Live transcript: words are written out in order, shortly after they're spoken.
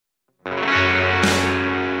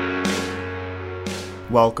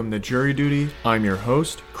Welcome to Jury Duty. I'm your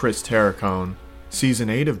host, Chris Terracone. Season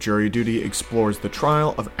 8 of Jury Duty explores the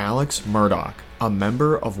trial of Alex Murdaugh, a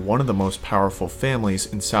member of one of the most powerful families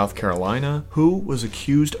in South Carolina, who was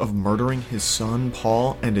accused of murdering his son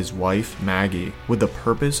Paul and his wife Maggie, with the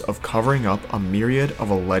purpose of covering up a myriad of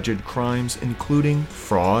alleged crimes including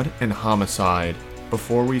fraud and homicide.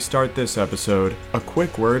 Before we start this episode, a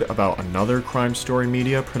quick word about another Crime Story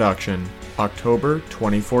Media production. October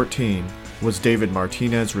 2014. Was David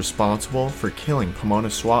Martinez responsible for killing Pomona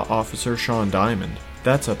SWAT officer Sean Diamond?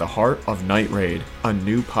 That's at the heart of Night Raid, a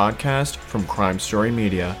new podcast from Crime Story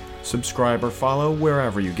Media. Subscribe or follow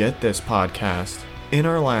wherever you get this podcast. In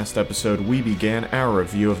our last episode, we began our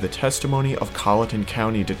review of the testimony of Colleton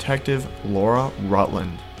County Detective Laura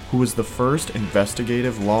Rutland, who was the first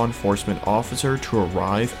investigative law enforcement officer to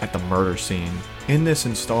arrive at the murder scene. In this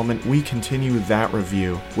installment, we continue that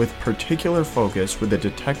review with particular focus with the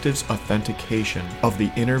detective's authentication of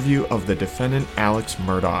the interview of the defendant Alex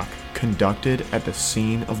Murdaugh, conducted at the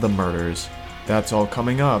scene of the murders. That's all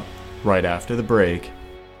coming up right after the break.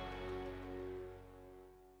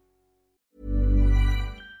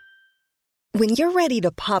 When you're ready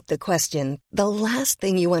to pop the question, the last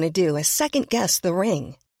thing you want to do is second-guess the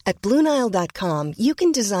ring. At BlueNile.com, you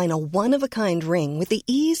can design a one-of-a-kind ring with the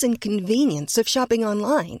ease and convenience of shopping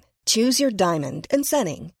online. Choose your diamond and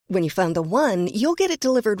setting. When you find the one, you'll get it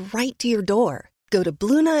delivered right to your door. Go to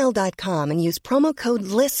BlueNile.com and use promo code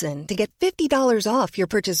LISTEN to get $50 off your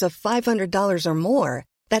purchase of $500 or more.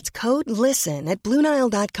 That's code LISTEN at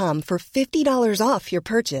BlueNile.com for $50 off your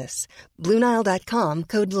purchase. BlueNile.com,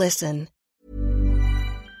 code LISTEN.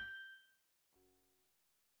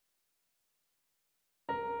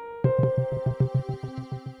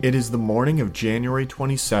 It is the morning of January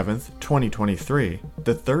 27th, 2023,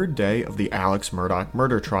 the third day of the Alex Murdaugh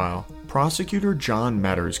murder trial. Prosecutor John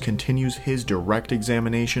Metters continues his direct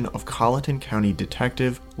examination of Colleton County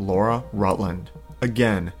Detective Laura Rutland.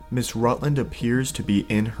 Again, Miss Rutland appears to be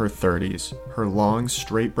in her 30s. Her long,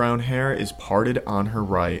 straight brown hair is parted on her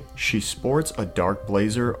right. She sports a dark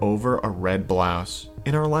blazer over a red blouse.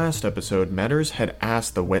 In our last episode, Metters had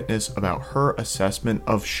asked the witness about her assessment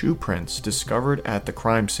of shoe prints discovered at the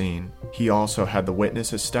crime scene. He also had the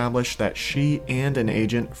witness establish that she and an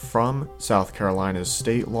agent from South Carolina's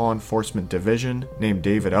State Law Enforcement Division named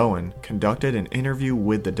David Owen conducted an interview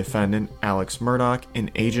with the defendant, Alex Murdaugh, in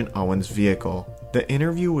Agent Owen's vehicle. The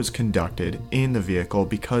interview was conducted in the vehicle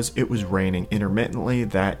because it was raining intermittently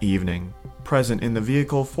that evening. Present in the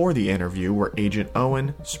vehicle for the interview were Agent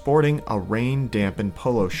Owen, sporting a rain-dampened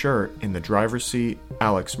polo shirt in the driver's seat,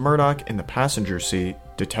 Alex Murdaugh in the passenger seat,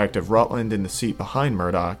 Detective Rutland in the seat behind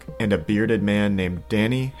Murdaugh, and a bearded man named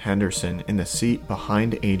Danny Henderson in the seat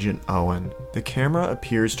behind Agent Owen. The camera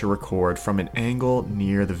appears to record from an angle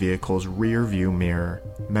near the vehicle's rear view mirror.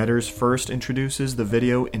 Metters first introduces the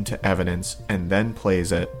video into evidence and then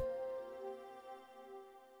plays it.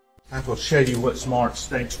 I will show you what's marked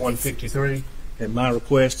Stage 153. At my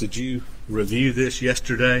request, did you review this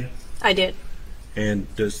yesterday? I did. And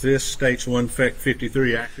does this Stage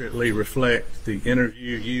 153 accurately reflect the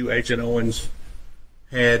interview you, Agent Owens,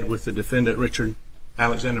 had with the defendant, Richard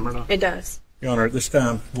Alexander Murdaugh? It does. Your Honor, at this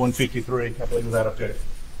time, 153, I believe is that okay?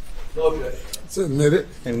 No, Judge. Let's admit it.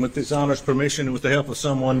 And with this Honor's permission and with the help of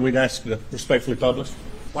someone, we'd ask to respectfully publish.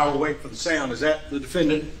 While we wait for the sound, is that the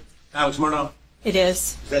defendant, Alex Murdaugh? It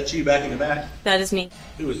is. Is that you back in the back? That is me.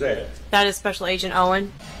 Who was that? That is Special Agent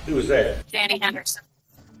Owen. Who was that? Danny Henderson.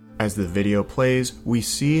 As the video plays, we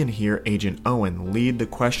see and hear Agent Owen lead the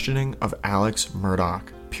questioning of Alex Murdaugh.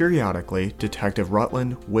 Periodically, Detective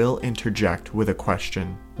Rutland will interject with a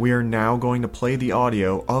question. We are now going to play the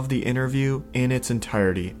audio of the interview in its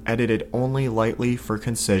entirety, edited only lightly for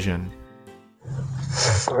concision.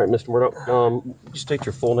 All right, Mr. Murdaugh, state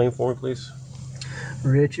your full name for me, please.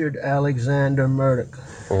 Richard Alexander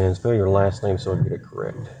Murdaugh. And spell your last name so I get it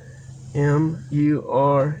correct.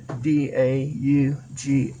 Murdaugh.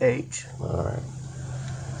 All right.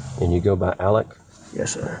 And you go by Alec?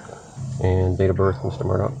 Yes, sir. And date of birth, Mr.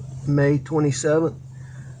 Murdaugh? May 27th,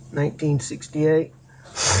 1968.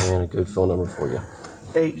 And a good phone number for you.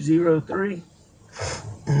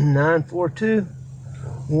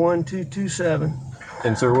 803-942-1227.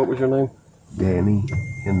 And sir, what was your name? Danny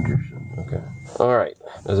Henderson. Okay. All right.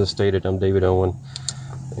 As I stated, I'm David Owen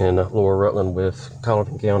and Laura Rutland with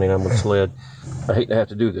Colleton County, and I'm with SLED. I hate to have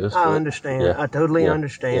to do this. I understand. Yeah. I totally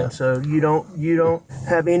understand. Yeah. So you don't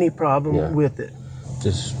have any problem with it.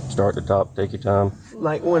 Just start at the top. Take your time.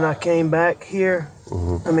 Like when I came back here,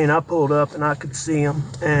 I mean, I pulled up and I could see them,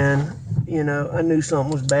 and I knew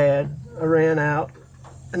something was bad. I ran out,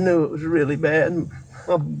 I knew it was really bad.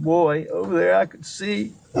 My boy over there, I could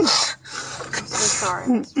see. I'm so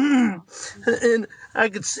sorry. And I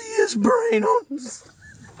could see his brain on.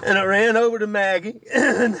 And I ran over to Maggie.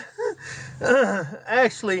 And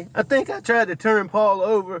actually, I think I tried to turn Paul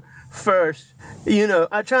over first.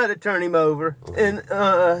 I tried to turn him over. And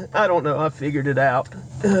I don't know, I figured it out.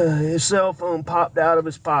 His cell phone popped out of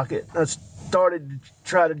his pocket. I started to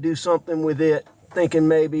try to do something with it, thinking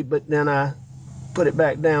maybe, but then I put it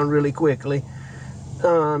back down really quickly.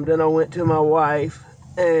 Then I went to my wife,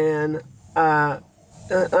 and I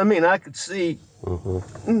could see.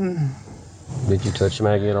 Did you touch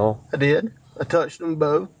Maggie at all? I did. I touched them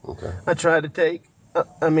both. Okay. I tried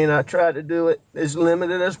to do it as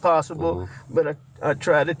limited as possible, but I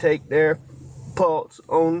tried to take their pulse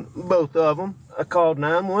on both of them. I called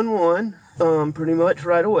 911 pretty much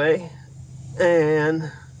right away,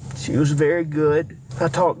 and she was very good. I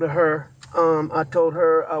talked to her. I told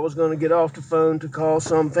her I was going to get off the phone to call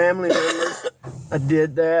some family members. I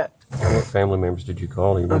did that. What family members did you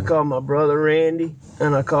call? I called my brother Randy,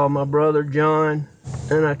 and I called my brother John,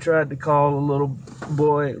 and I tried to call a little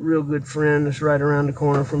boy, real good friend that's right around the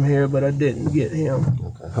corner from here, but I didn't get him.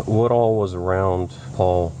 Okay. What all was around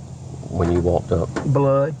Paul when you walked up?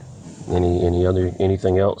 Blood.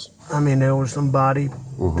 Anything else? There were some body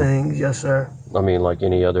things, yes, sir. Like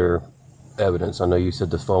any other evidence? I know you said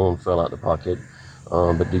the phone fell out the pocket,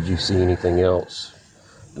 but did you see anything else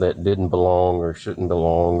that didn't belong or shouldn't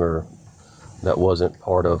belong or that wasn't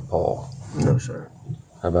part of Paul? No, sir.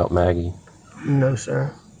 How about Maggie? No,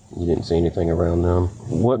 sir. You didn't see anything around them?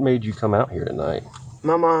 What made you come out here tonight?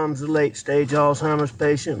 My mom's a late stage Alzheimer's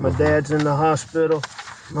patient. My dad's in the hospital.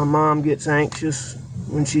 My mom gets anxious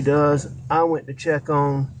when she does. I went to check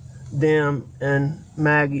on them and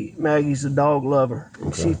Maggie. Maggie's a dog lover,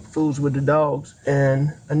 and she fools with the dogs.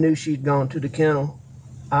 And I knew she'd gone to the kennel.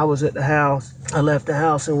 I was at the house. I left the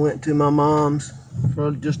house and went to my mom's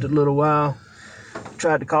for just a little while.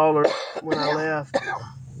 Tried to call her when I left.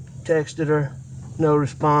 Texted her, no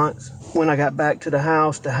response. When I got back to the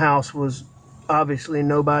house was obviously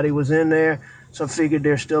nobody was in there. So I figured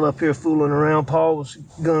they're still up here fooling around. Paul was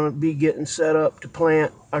gonna be getting set up to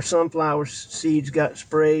plant. Our sunflower seeds got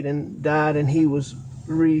sprayed and died, and he was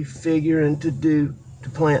refiguring to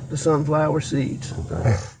plant the sunflower seeds.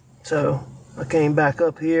 Okay. So I came back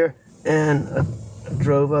up here and I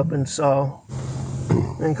drove up and saw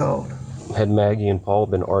and called. Had Maggie and Paul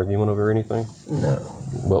been arguing over anything? No.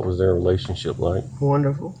 What was their relationship like?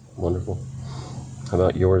 Wonderful. Wonderful. How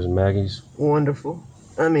about yours and Maggie's? Wonderful.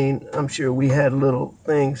 I'm sure we had little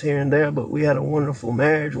things here and there, but we had a wonderful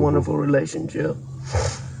marriage, wonderful relationship.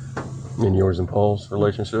 And yours and Paul's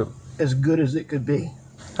relationship? As good as it could be.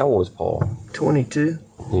 How old is Paul? 22.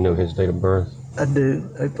 You know his date of birth? I do.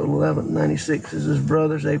 April 11th, 96 is his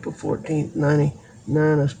brother's. April 14th,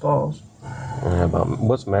 99 is Paul's. And how about,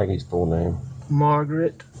 what's Maggie's full name?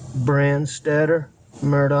 Margaret Brandstetter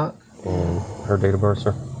Murdaugh. And her date of birth,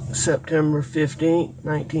 sir? September 15th,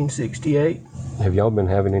 1968. Have y'all been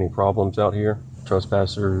having any problems out here?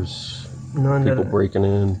 Trespassers? People breaking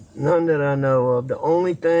in? None that I know of. The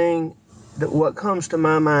only thing what comes to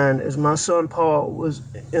my mind is my son Paul was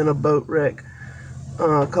in a boat wreck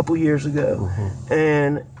a couple years ago.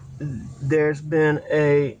 And there's been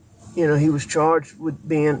he was charged with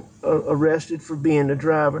being arrested for being the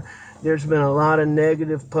driver. There's been a lot of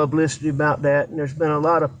negative publicity about that, and there's been a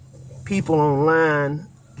lot of people online,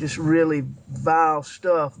 just really vile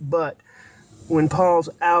stuff. But when Paul's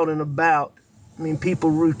out and about, people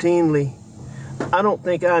routinely, I don't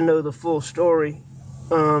think I know the full story,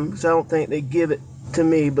 because I don't think they give it to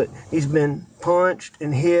me, but he's been punched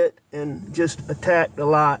and hit and just attacked a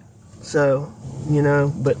lot. So,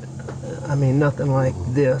 but nothing like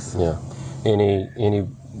this. Yeah. Any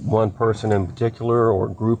one person in particular or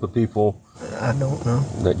group of people? I don't know.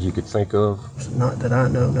 That you could think of? Not that I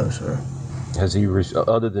know, no, sir. Has he,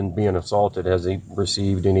 other than being assaulted, has he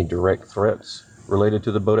received any direct threats related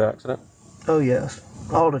to the boat accident? Oh, yes.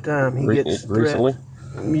 All the time. He gets recently?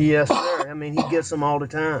 Threats. Yes, sir. He gets them all the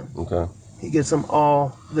time. Okay. He gets them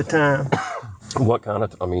all the time. What kind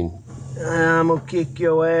of, I'm going to kick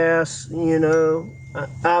your ass,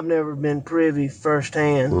 I've never been privy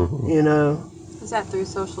firsthand, Is that through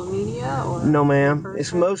social media or? No, ma'am.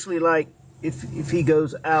 It's mostly like if he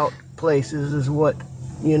goes out places is what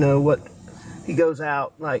he goes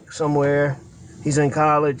out like somewhere. He's in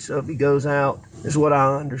college, so if he goes out is what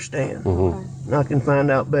I understand. And I can find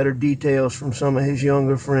out better details from some of his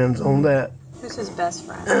younger friends on that. Who's his best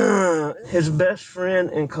friend? His best friend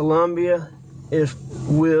in Columbia is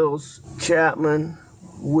Will's Chapman,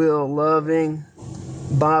 Will Loving,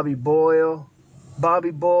 Bobby Boyle,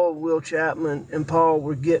 Bobby Bull, Will Chapman, and Paul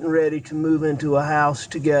were getting ready to move into a house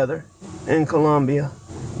together in Columbia.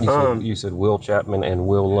 You said Will Chapman and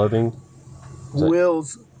Will Loving?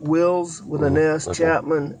 Wills with an S, okay.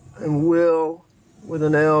 Chapman, and Will with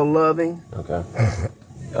an L, Loving. Okay.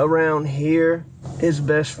 Around here, his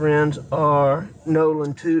best friends are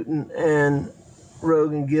Nolan Tootin and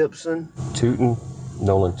Rogan Gibson. Tootin?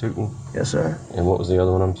 Nolan Tootin? Yes, sir. And what was the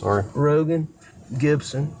other one, I'm sorry? Rogan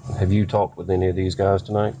Gibson. Have you talked with any of these guys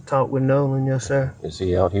tonight? Talked with Nolan, yes, sir. Is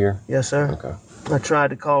he out here? Yes, sir. Okay. I tried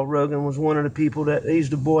to call Rogan, was one of the people he's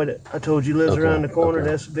the boy that I told you lives around the corner. Okay.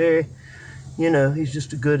 That's very, he's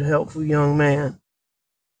just a good, helpful young man.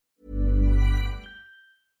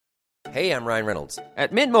 Hey, I'm Ryan Reynolds.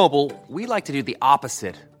 At Mint Mobile, we like to do the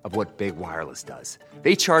opposite of what Big Wireless does.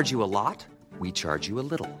 They charge you a lot, we charge you a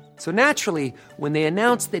little. So naturally, when they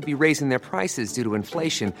announced they'd be raising their prices due to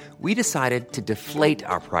inflation, we decided to deflate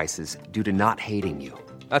our prices due to not hating you.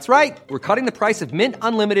 That's right. We're cutting the price of Mint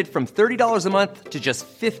Unlimited from $30 a month to just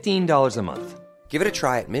 $15 a month. Give it a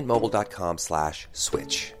try at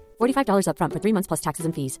mintmobile.com/switch. $45 up front for 3 months plus taxes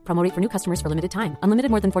and fees. Promo rate for new customers for limited time.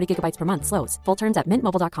 Unlimited more than 40 gigabytes per month. Slows full terms at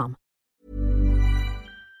mintmobile.com.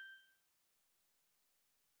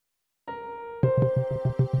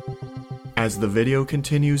 As the video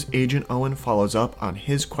continues, Agent Owen follows up on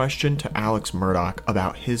his question to Alex Murdaugh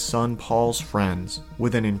about his son Paul's friends,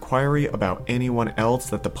 with an inquiry about anyone else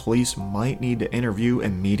that the police might need to interview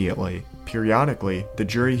immediately. Periodically, the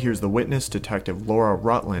jury hears the witness, Detective Laura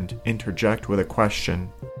Rutland, interject with a question.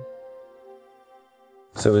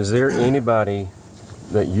 So is there anybody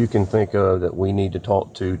that you can think of that we need to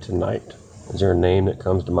talk to tonight? Is there a name that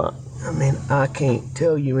comes to mind? I can't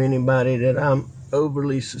tell you anybody that I'm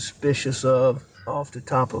overly suspicious of off the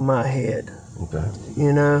top of my head. Okay.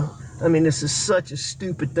 This is such a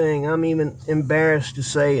stupid thing. I'm even embarrassed to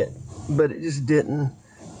say it, but it just didn't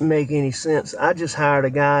make any sense. I just hired a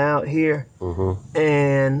guy out here,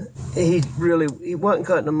 and he wasn't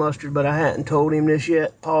cutting the mustard, but I hadn't told him this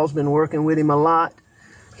yet. Paul's been working with him a lot.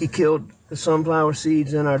 He killed the sunflower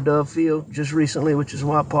seeds in our dove field just recently, which is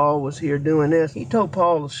why Paul was here doing this. He told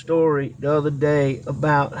Paul a story the other day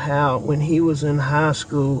about how when he was in high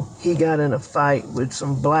school, he got in a fight with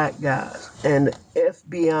some black guys, and the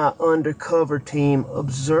FBI undercover team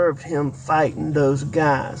observed him fighting those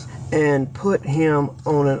guys and put him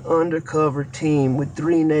on an undercover team with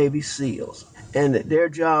 3 Navy SEALs, and that their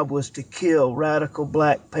job was to kill radical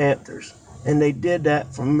Black Panthers. And they did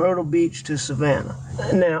that from Myrtle Beach to Savannah.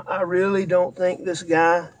 Now, I really don't think this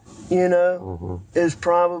guy, is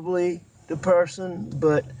probably the person,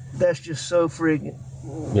 but that's just so friggin'.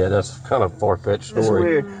 Yeah, that's kind of far-fetched story. It's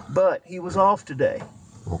weird. But he was off today.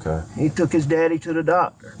 Okay. He took his daddy to the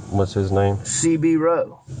doctor. What's his name? C.B.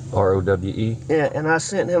 Rowe. R-O-W-E? Yeah, and I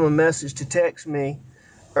sent him a message to text me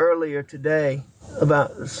earlier today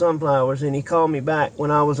about the sunflowers, and he called me back when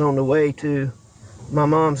I was on the way to my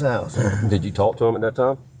mom's house. Did you talk to him at that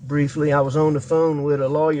time? Briefly. I was on the phone with a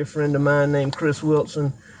lawyer friend of mine named Chris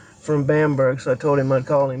Wilson from Bamberg, so I told him I'd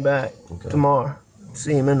call him back tomorrow,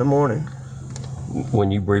 see him in the morning. When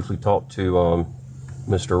you briefly talked to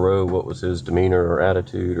Mr. Rowe, what was his demeanor or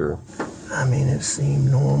attitude? It seemed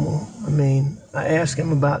normal. I asked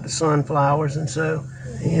him about the sunflowers, and so,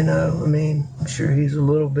 I'm sure he's a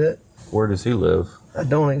little bit. Where does he live? I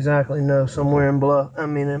don't exactly know. Somewhere in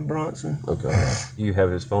Bronson. Okay. Do you have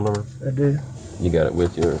his phone number? I do. You got it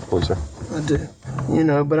with you, please, sir? I do.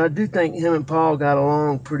 But I do think him and Paul got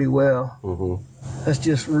along pretty well. That's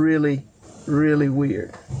just really, really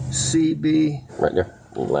weird. CB. Right there,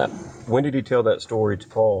 in your lap. When did he tell that story to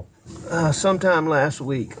Paul? Sometime last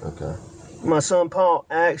week. Okay. My son Paul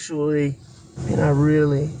actually, I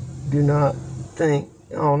really do not think,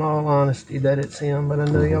 in all honesty, that it's him, but I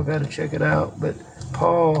know y'all got to check it out. But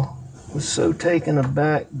Paul was so taken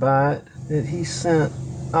aback by it that he sent,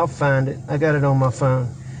 I'll find it, I got it on my phone.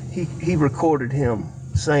 He recorded him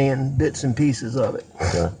saying bits and pieces of it.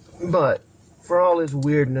 Okay. But for all his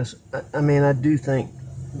weirdness, I do think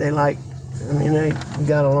they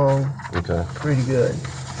got along pretty good.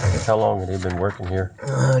 How long had he been working here?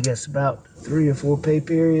 I guess about 3 or 4 pay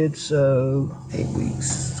periods, so 8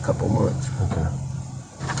 weeks, a couple months. Okay.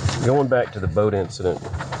 Going back to the boat incident,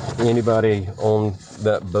 anybody on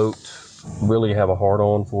that boat really have a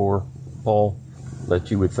hard-on for Paul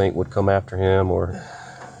that you would think would come after him, or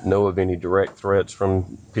know of any direct threats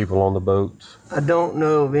from people on the boat? I don't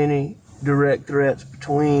know of any direct threats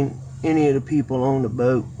between any of the people on the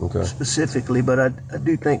boat specifically, but I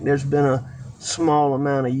do think there's been a small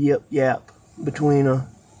amount of yip-yap between a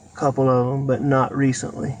couple of them, but not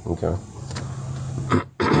recently. Okay.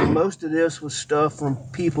 most of this was stuff from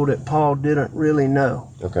people that Paul didn't really know.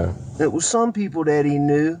 Okay. It was some people that he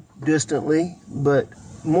knew distantly, but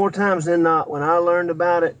more times than not, when I learned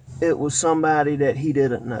about it, it was somebody that he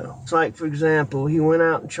didn't know. It's like, for example, he went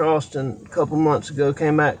out in Charleston a couple months ago,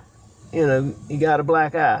 came back, he got a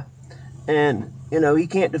black eye. And, he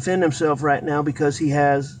can't defend himself right now because he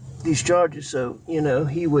has these charges. So,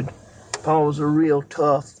 Paul was a real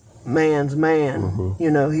tough man's man.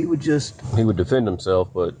 Mm-hmm. He would defend himself,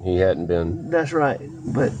 but he hadn't been. That's right.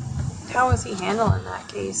 But how was he handling that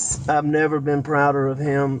case? I've never been prouder of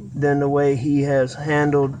him than the way he has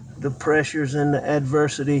handled the pressures and the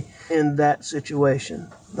adversity in that situation.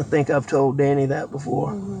 I think I've told Danny that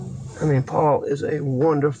before. Mm-hmm. I mean, Paul is a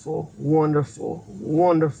wonderful, wonderful,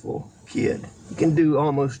 wonderful kid. He can do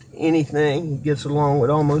almost anything. He gets along with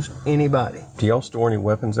almost anybody. Do y'all store any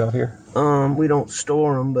weapons out here? We don't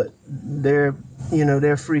store them, but they're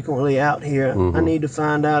frequently out here. Mm-hmm. I need to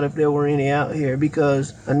find out if there were any out here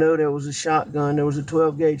because I know there was a shotgun. There was a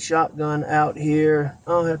 12-gauge shotgun out here.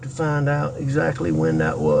 I'll have to find out exactly when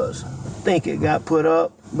that was. I think it got put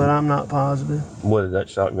up, but I'm not positive. What did that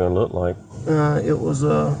shotgun look like? It was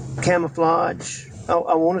a camouflage.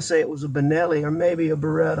 I want to say it was a Benelli or maybe a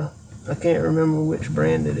Beretta. I can't remember which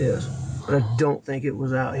brand it is, but I don't think it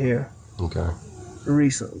was out here. Okay.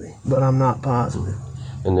 Recently, but I'm not positive.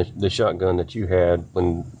 And the shotgun that you had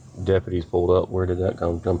when deputies pulled up, where did that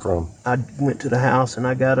come from? I went to the house and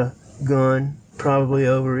I got a gun, probably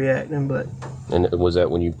overreacting, but... And was that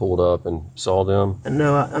when you pulled up and saw them?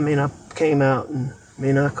 No, I came out and,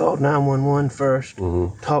 I called 911 first,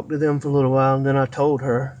 talked to them for a little while, and then I told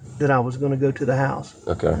her that I was going to go to the house.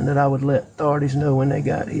 Okay. And that I would let authorities know when they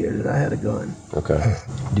got here that I had a gun. Okay.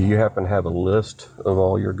 Do you happen to have a list of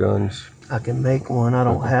all your guns? I can make one. I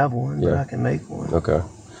don't have one, but I can make one. Okay.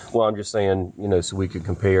 Well, I'm just saying, so we could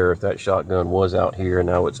compare if that shotgun was out here and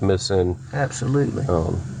now it's missing. Absolutely.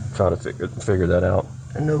 Try to figure that out.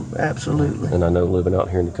 No, absolutely. And I know living out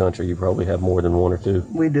here in the country, you probably have more than one or two.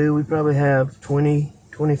 We do. We probably have 20,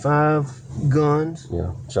 25 guns.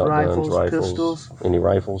 Yeah. Shotguns, rifles, pistols. Any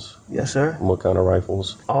rifles? Yes, sir. And what kind of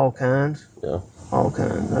rifles? All kinds. Yeah. All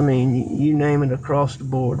kinds. You name it across the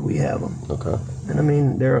board, we have them. Okay.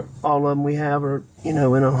 And all of them we have are, in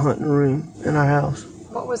a hunting room in our house.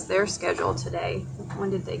 What was their schedule today? When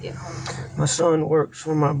did they get home? My son works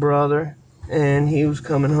for my brother, and he was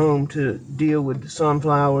coming home to deal with the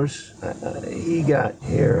sunflowers. He got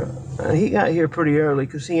here pretty early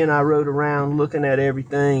because he and I rode around looking at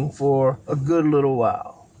everything for a good little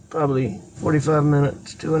while, probably 45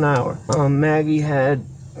 minutes to an hour. Maggie had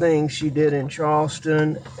things she did in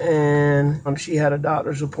Charleston, and she had a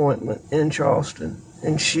doctor's appointment in Charleston,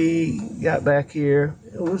 and she got back here.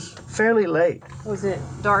 It was fairly late. Was it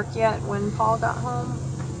dark yet when Paul got home?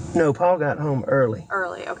 No, Paul got home early.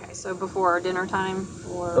 Early, okay. So before dinner time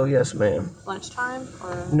or... Oh, yes, ma'am. Lunchtime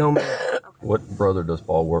or... No, ma'am. Okay. What brother does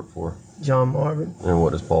Paul work for? John Marvin. And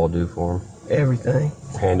what does Paul do for him? Everything.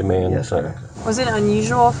 Handyman? Yes, sir. Was it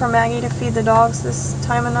unusual for Maggie to feed the dogs this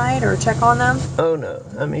time of night or check on them? Oh,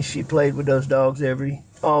 no. She played with those dogs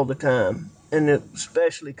all the time. And it's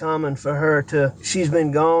especially common for her she's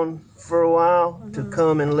been gone for a while, to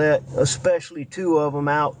come and let especially two of them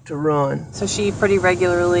out to run. So she pretty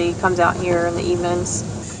regularly comes out here in the evenings?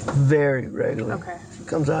 Very regularly. Okay. She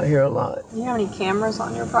comes out here a lot. Do you have any cameras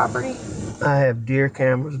on your property? I have deer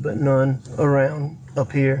cameras, but none around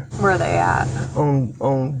up here. Where are they at?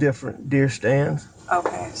 On different deer stands.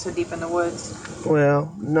 Okay, so deep in the woods?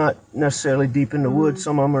 Well, not necessarily deep in the woods.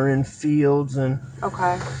 Some of them are in fields, and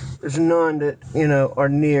there's none that, are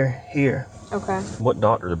near here. Okay. What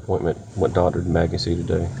doctor's appointment? What doctor did Maggie see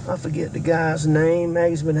today? I forget the guy's name.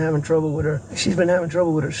 Maggie's been having trouble with her. She's been having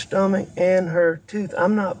trouble with her stomach and her tooth.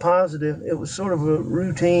 I'm not positive. It was sort of a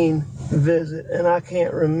routine visit, and I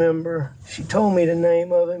can't remember. She told me the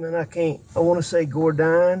name of him, and I want to say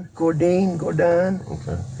Gordine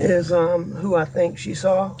is who I think she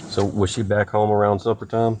saw. So was she back home around supper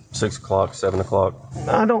time? 6 o'clock, 7 o'clock?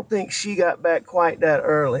 I don't think she got back quite that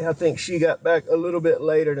early. I think she got back a little bit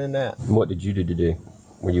later than that. What did you do today?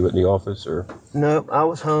 Were you at the office or? Nope, I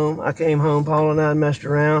was home. I came home. Paul and I messed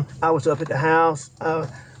around. I was up at the house. I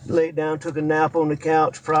laid down, took a nap on the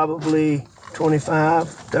couch, probably 25,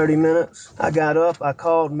 30 minutes. I got up, I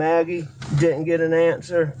called Maggie, didn't get an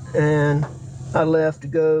answer, and I left to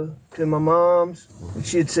go to my mom's.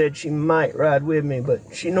 She had said she might ride with me, but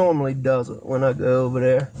she normally doesn't when I go over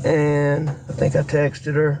there. And I think I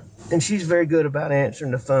texted her, and she's very good about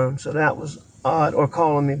answering the phone, so that was odd, or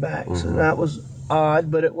calling me back. So that was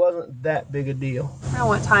odd, but it wasn't that big a deal. Around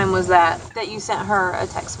what time was that you sent her a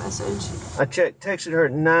text message? I texted her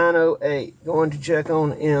at 9:08, going to check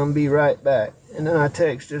on M, be right back. And then I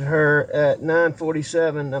texted her at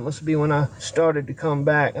 9:47. That must be when I started to come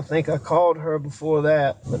back. I think I called her before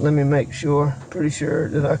that, but let me make sure. Pretty sure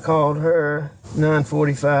that I called her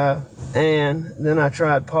 9:45. And then I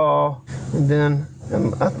tried Paul, and then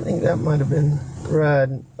I think that might have been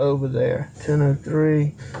riding over there,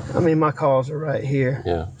 10:03. I mean, my calls are right here.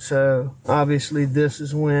 Yeah. So obviously this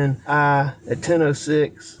is when at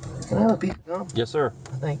 10:06. Can I have a piece of gum? Yes, sir.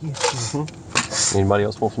 Thank you. Anybody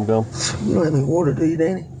else want some gum? You don't have any water, do you,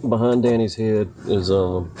 Danny? Behind Danny's head is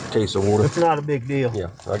a case of water. It's not a big deal. Yeah,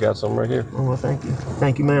 I got some right here. Oh, well, thank you.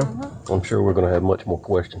 Thank you, ma'am. I'm sure we're going to have much more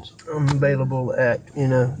questions. I'm available at,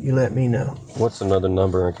 you let me know. What's another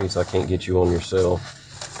number in case I can't get you on your cell?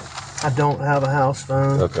 I don't have a house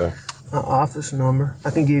phone. Okay. My office number.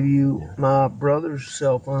 I can give you my brother's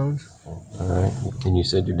cell phones. All right. And you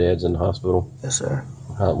said your dad's in the hospital? Yes, sir.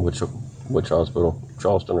 Which hospital?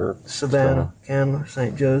 Charleston or Savannah, Candler,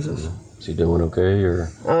 St. Joseph's. Is he doing okay or?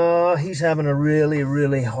 He's having a really,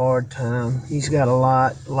 really hard time. He's got a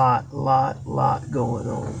lot going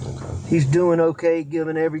on. Okay. He's doing okay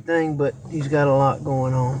given everything, but he's got a lot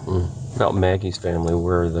going on. About Maggie's family,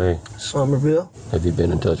 where are they? Somerville. Have you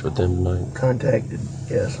been in touch with them tonight? Contacted,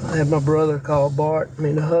 yes. I had my brother call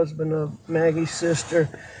the husband of Maggie's sister,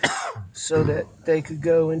 so that they could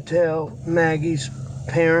go and tell Maggie's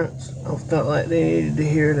parents. I felt like they needed to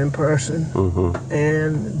hear it in person.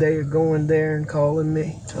 And they are going there and calling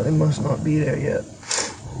me, so they must not be there yet.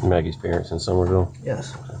 Maggie's parents in Somerville?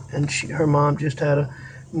 Yes. And her mom just had a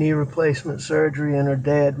knee replacement surgery, and her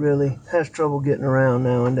dad really has trouble getting around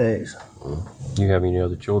nowadays. Do you have any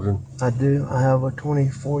other children? I do. I have a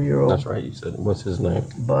 24-year-old. That's right, you said. What's his name?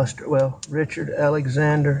 Buster. Well, Richard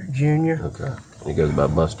Alexander Jr. Okay. He goes by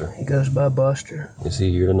Buster. He goes by Buster. Is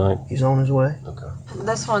he here tonight? He's on his way. Okay.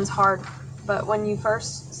 This one's hard, but when you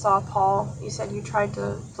first saw Paul, you said you tried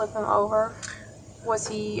to flip him over. Was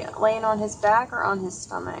he laying on his back or on his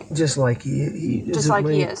stomach? Just like he is. Just like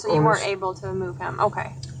he is. So you weren't able to move him.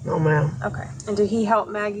 Okay. No, ma'am. Okay. And did he help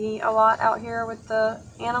Maggie a lot out here with the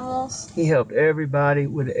animals? He helped everybody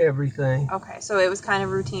with everything. Okay. So it was kind of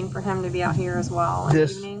routine for him to be out here as well in the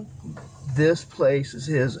evening? This place is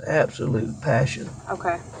his absolute passion.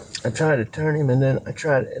 Okay. I tried to turn him, and then I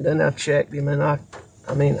checked him, and I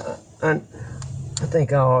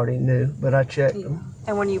think I already knew, but I checked him.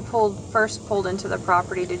 And when you first pulled into the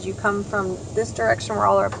property, did you come from this direction where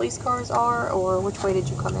all our police cars are, or which way did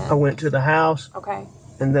you come in? I went to the house. Okay.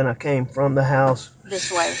 And then I came from the house this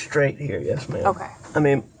way. Straight here, yes, ma'am. Okay. I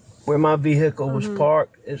mean, where my vehicle was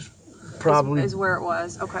parked is probably is where it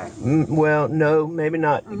was. Okay. Well, no, maybe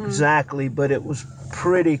not exactly, but it was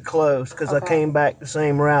pretty close because I came back the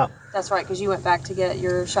same route. That's right, because you went back to get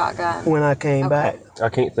your shotgun. When I came back. I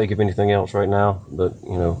can't think of anything else right now, but,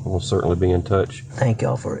 we'll certainly be in touch. Thank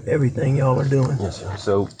y'all for everything y'all are doing. Yes, sir.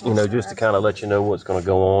 So, just to kind of let you know what's going to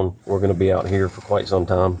go on, we're going to be out here for quite some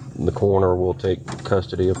time. The coroner will take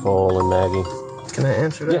custody of Paul and Maggie. Can I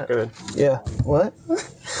answer that? Yeah, go ahead. Yeah. What?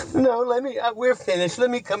 No, we're finished. Let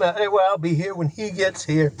me come out there. Well, I'll be here when he gets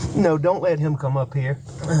here. No, don't let him come up here.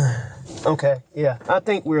 Okay, yeah. I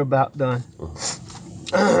think we're about done.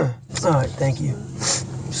 All right, thank you.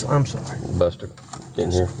 I'm sorry. Buster, get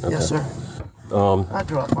in here. Okay. Yes, sir. I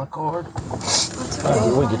dropped my card.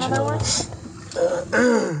 We'll get you one.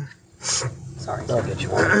 Sorry. I'll get you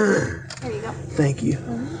one. Here you go. Thank you.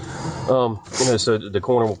 So the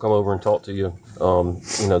coroner will come over and talk to you.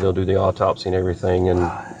 They'll do the autopsy and everything,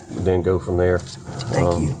 and then go from there.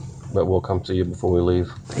 Thank you. But we'll come see you before we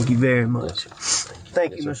leave. Thank you very much. Yes.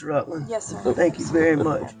 Thank you, Mr. Rutland. Yes, sir. Thank you very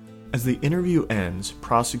much. As the interview ends,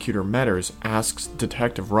 Prosecutor Metters asks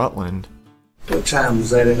Detective Rutland, What time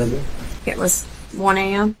was that interview? It was 1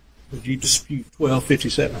 a.m. Would you dispute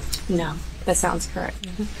 1257? No, that sounds correct.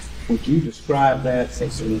 Would you describe that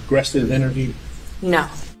as an aggressive interview? No.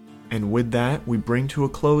 And with that, we bring to a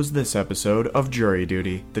close this episode of Jury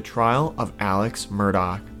Duty, the trial of Alex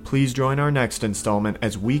Murdaugh. Please join our next installment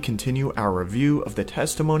as we continue our review of the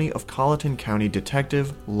testimony of Colleton County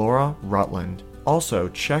Detective Laura Rutland. Also,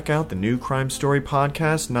 check out the new crime story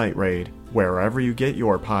podcast, Night Raid, wherever you get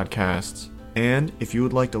your podcasts. And if you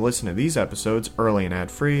would like to listen to these episodes early and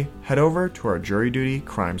ad-free, head over to our Jury Duty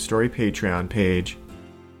Crime Story Patreon page.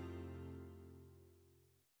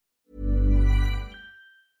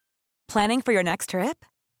 Planning for your next trip?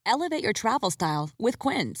 Elevate your travel style with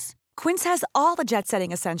Quince. Quince has all the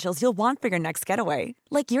jet-setting essentials you'll want for your next getaway,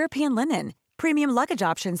 like European linen, premium luggage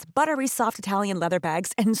options, buttery soft Italian leather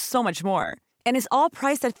bags, and so much more. And is all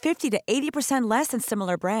priced at 50 to 80% less than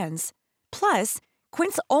similar brands. Plus,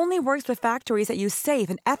 Quince only works with factories that use safe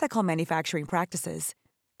and ethical manufacturing practices.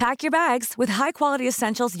 Pack your bags with high-quality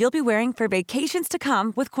essentials you'll be wearing for vacations to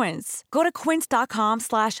come with Quince. Go to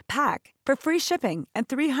quince.com/pack for free shipping and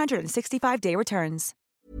 365-day returns.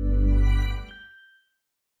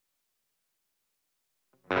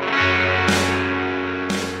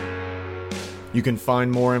 You can find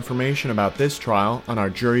more information about this trial on our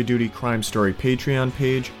Jury Duty Crime Story Patreon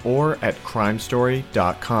page or at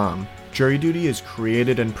crimestory.com. Jury Duty is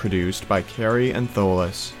created and produced by Carrie and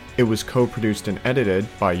Tholis. It was co-produced and edited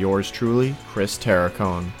by yours truly, Chris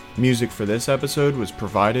Terracone. Music for this episode was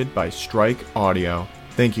provided by Strike Audio.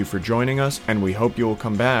 Thank you for joining us, and we hope you will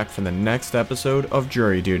come back for the next episode of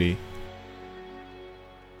Jury Duty.